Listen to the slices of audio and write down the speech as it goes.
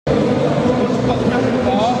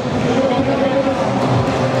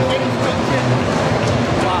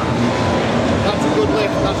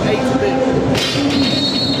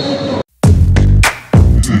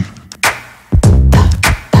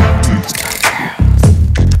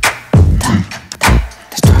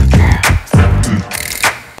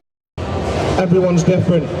everyone's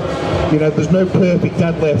different. You know, there's no perfect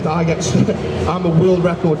deadlift. I'm a world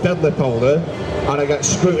record deadlift holder, and I get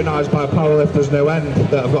scrutinised by powerlifters no end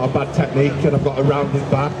that I've got a bad technique and I've got a rounded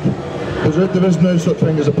back. There is no such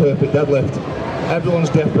thing as a perfect deadlift. Everyone's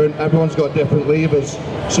different, everyone's got different levers.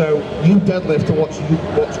 So you deadlift to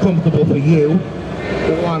what's comfortable for you.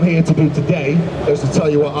 All I'm here to do today is to tell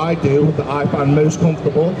you what I do that I find most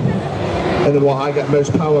comfortable and then what I get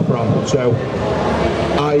most power from. So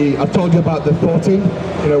I told you about the footing,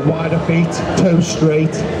 you know, wider feet, toes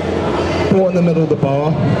straight, foot in the middle of the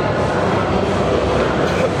bar,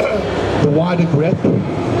 the wider grip,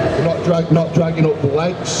 not dragging up the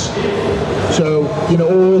legs. So, you know,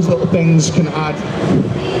 all those little things can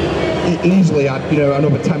easily add, you know,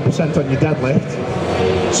 another 10% on your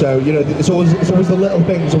deadlift. So, you know, it's always the little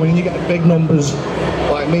things. And when you get big numbers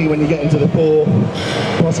like me, when you get into the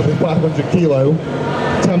 400, possibly 500 kilo,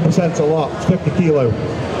 10%'s a lot. It's 50 kilo.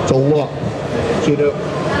 It's a lot. So, you know,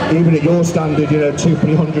 even at your standard, you know,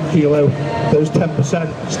 200-300 kilo, those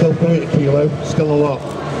 10%, still 30 kilo, still a lot.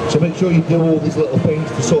 So make sure you do all these little things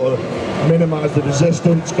to sort of minimise the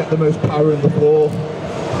resistance, get the most power in the floor.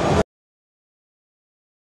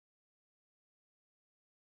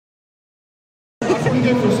 I just want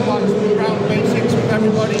to go through some ground basics with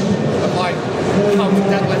everybody of like how to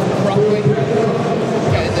deadlift properly,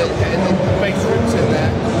 getting the base roots in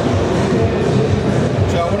there.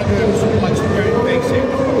 So I want to go over some very basic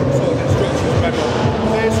sort of instructions. The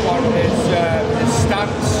first one is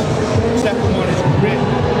stance. Second one is grip.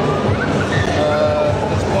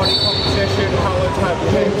 There's body composition, how to have the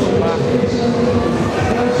hips and back.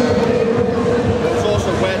 There's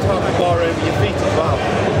also where to have the bar over your feet as well.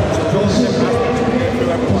 So there's all the different aspects we go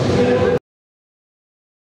through everyone.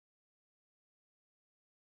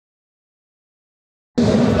 So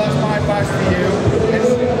that's my advice for you. Is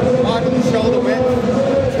widen the shoulder width,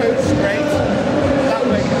 toes straight. That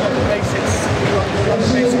way you've got the basics, you've got the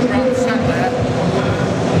basic ground set there.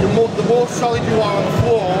 The more solid you are on the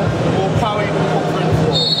floor, the more power you can put through the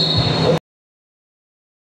floor.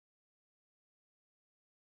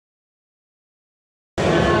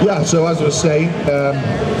 Yeah, so as I was saying,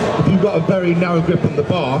 if you've got a very narrow grip on the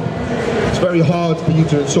bar, it's very hard for you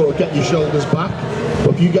to sort of get your shoulders back.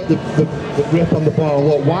 But if you get the grip on the bar a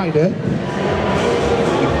lot wider,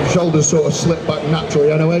 your shoulders sort of slip back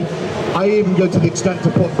naturally anyway. I even go to the extent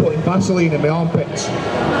of putting Vaseline in my armpits.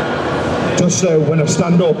 Just so when I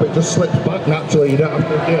stand up, it just slips back naturally. You don't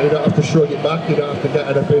have to shrug it back. You don't have to get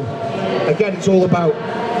anything. Again, it's all about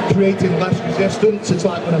creating less resistance. It's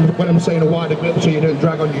like when I'm saying a wider grip, so you don't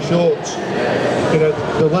drag on your shorts. You know,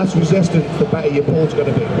 the less resistance, the better your pull's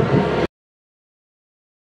going to be.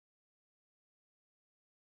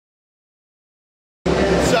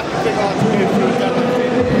 The second thing I like to do through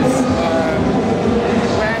deadlifting is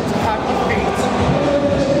where to have your feet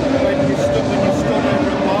when you're stood over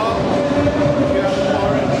a bar. You have the bar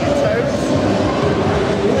over your toes,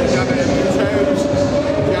 you have it over your toes,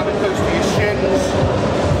 you have it close to your shins.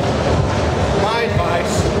 My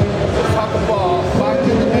advice is have the bar back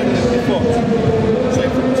in the middle of your foot. So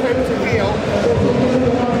from toe to heel,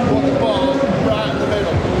 you want the bar right in the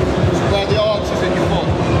middle, so where the arch is in your foot.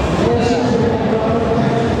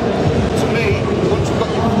 To me, once you've got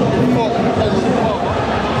your foot in the middle of the bar,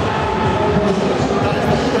 that is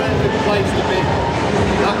the perfect place to be.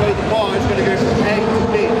 That way the bar is going to go from A to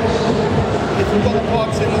B. If you've got the bar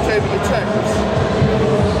too much over your toes,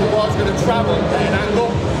 the bar is going to travel at an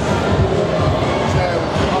angle. So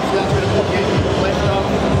obviously that's going to put you lift off,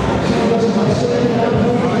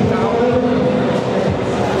 right down.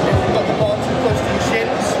 If you've got the bar too close to your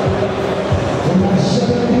shins,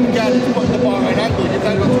 again it's putting the bar at an angle. You've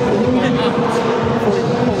then got to pull the bar out before you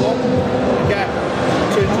can pull up. Again,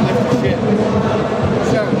 to lift the shin.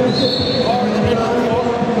 So, bar in the middle of the foot,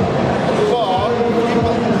 and the bar, if you've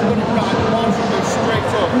got the foot right, the bar should go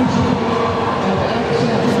straight up.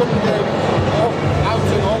 It shouldn't go up, out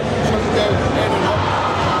and up, it shouldn't go in and up,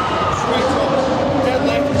 straight up.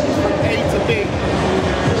 Deadlift is from A to B.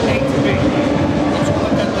 A to B. That's what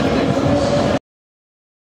a deadlift is.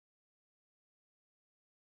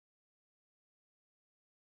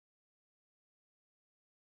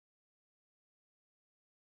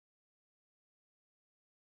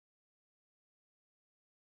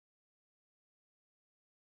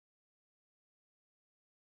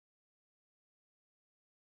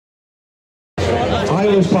 I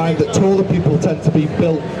always find that taller people tend to be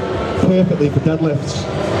built perfectly for deadlifts.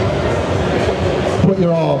 Put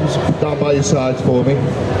your arms down by your sides for me.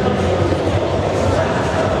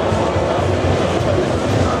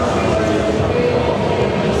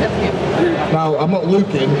 Now, Now, I'm not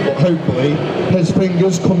looking, but hopefully, his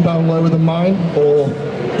fingers come down lower than mine, or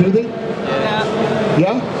do they? Yeah.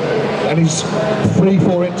 Yeah? And he's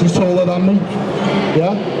 3-4 inches taller than me?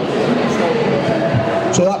 Yeah?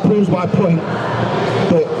 So that proves my point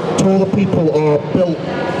that taller people are built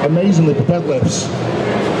amazingly for deadlifts.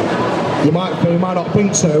 You might not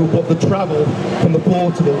think so, but the travel from the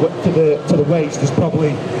floor to the waist is probably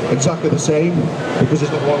exactly the same because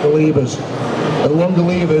it's got longer levers. And longer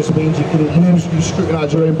levers means you can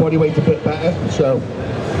scrutinise your own body weight a bit better. So,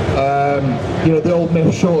 you know, the old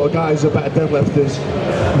myth, shorter guys are better deadlifters.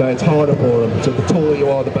 No, it's harder for them. So the taller you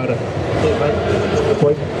are, the better. Good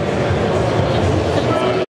point.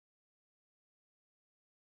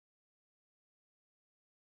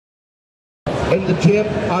 In the gym,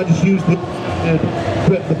 I just use the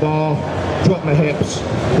grip the bar, drop my hips,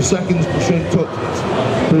 the seconds machine touches,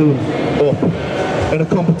 boom, up. In a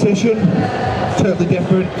competition, totally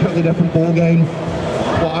different ball game.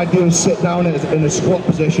 What I do is sit down in a squat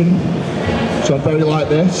position, so I'm very like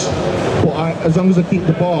this. But as long as I keep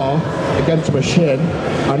the bar against my shin,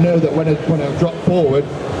 I know that when I drop forward,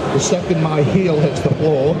 the second my heel hits the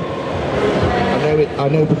floor, I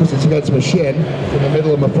know because it's against my shin, in the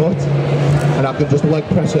middle of my foot, and I can just leg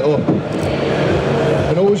press it up.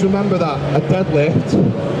 And always remember that a deadlift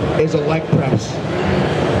is a leg press.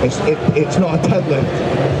 It's not a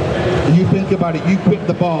deadlift. You think about it, you grip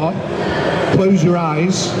the bar, close your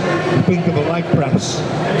eyes, and think of a leg press,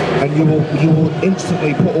 and you will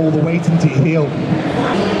instantly put all the weight into your heel.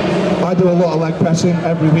 I do a lot of leg pressing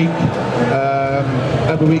every week.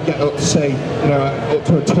 Every week get up to say, you know, up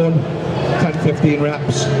to a ton, 10-15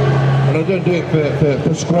 reps. And I don't do it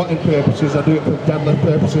for squatting purposes, I do it for deadlift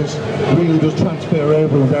purposes. It really does transfer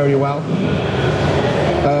over very well.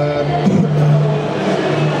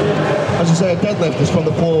 As I say, a deadlift is from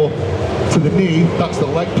the floor to the knee. That's the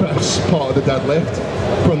leg press part of the deadlift.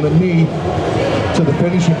 From the knee to the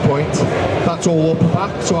finishing point, that's all upper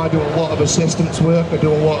back. So I do a lot of assistance work, I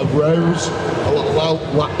do a lot of rows, a lot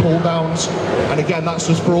of lat pull downs. And again, that's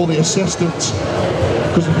just for all the assistance.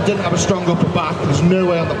 Because if you didn't have a strong upper back, there's no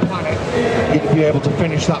way on the planet you'd be able to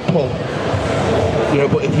finish that pull. You know,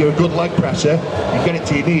 but if you're a good leg presser, you get it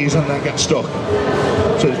to your knees and then get stuck.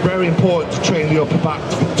 So it's very important to train the upper back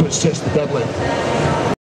to assist the deadlift.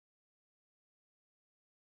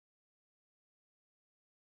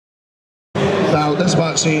 Now, this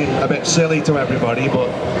might seem a bit silly to everybody, but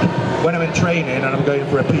when I'm in training and I'm going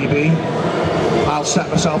for a PB, I'll set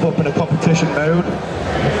myself up in a competition mode.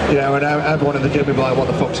 You know, and everyone in the gym will be like, what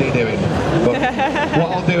the fuck's he doing? But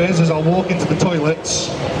what I'll do is I'll walk into the toilets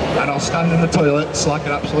and I'll stand in the toilets like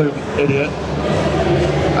an absolute idiot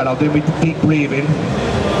and I'll do my deep breathing,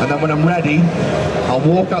 and then when I'm ready, I'll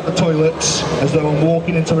walk out the toilets as though I'm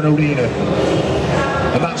walking into an arena.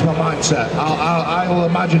 And that's my mindset. I'll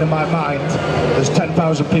imagine in my mind there's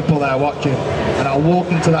 10,000 people there watching, and I'll walk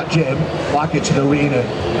into that gym like it's an arena,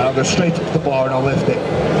 and I'll go straight up to the bar and I'll lift it.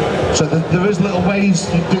 So there is little ways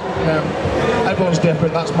you do, you know, everyone's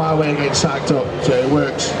different. That's my way of getting psyched up, so it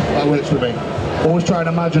works. That works for me. Always try and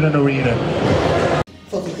imagine an arena.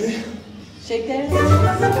 Felt okay? Shake that.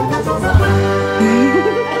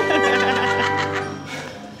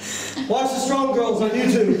 Watch the Strong Girls on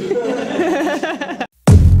YouTube.